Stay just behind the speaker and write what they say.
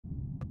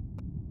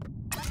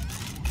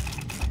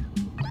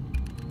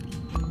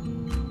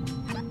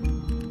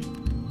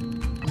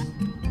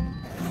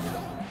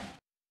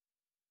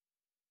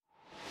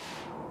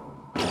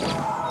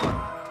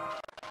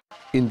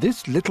In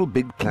this Little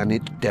Big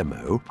Planet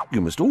demo,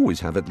 you must always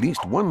have at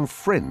least one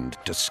friend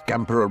to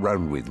scamper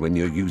around with when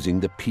you're using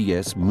the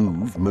PS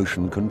Move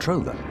motion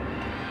controller.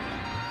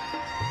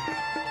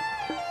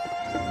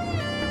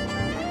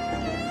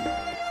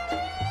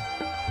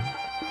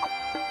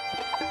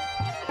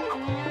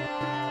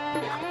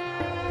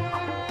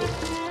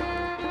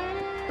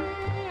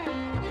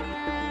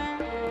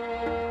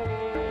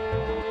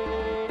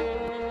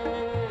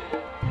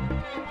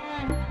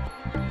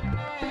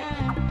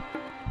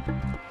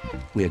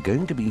 We're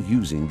going to be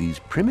using these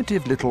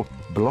primitive little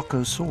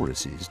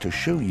blockosauruses to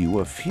show you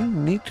a few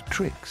neat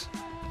tricks.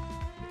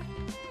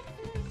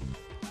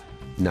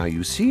 Now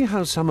you see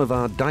how some of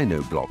our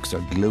dino blocks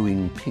are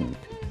glowing pink?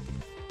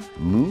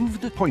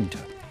 Move the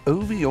pointer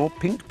over your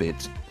pink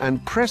bits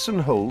and press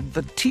and hold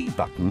the T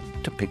button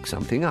to pick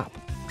something up.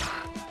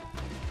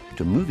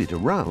 To move it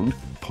around,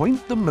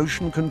 point the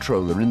motion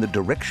controller in the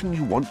direction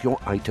you want your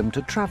item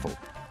to travel.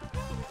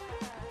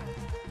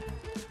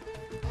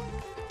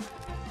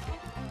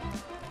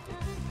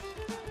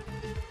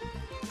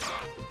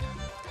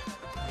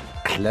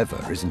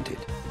 Clever, isn't it?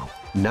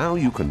 Now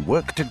you can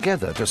work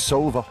together to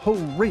solve a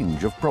whole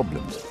range of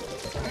problems.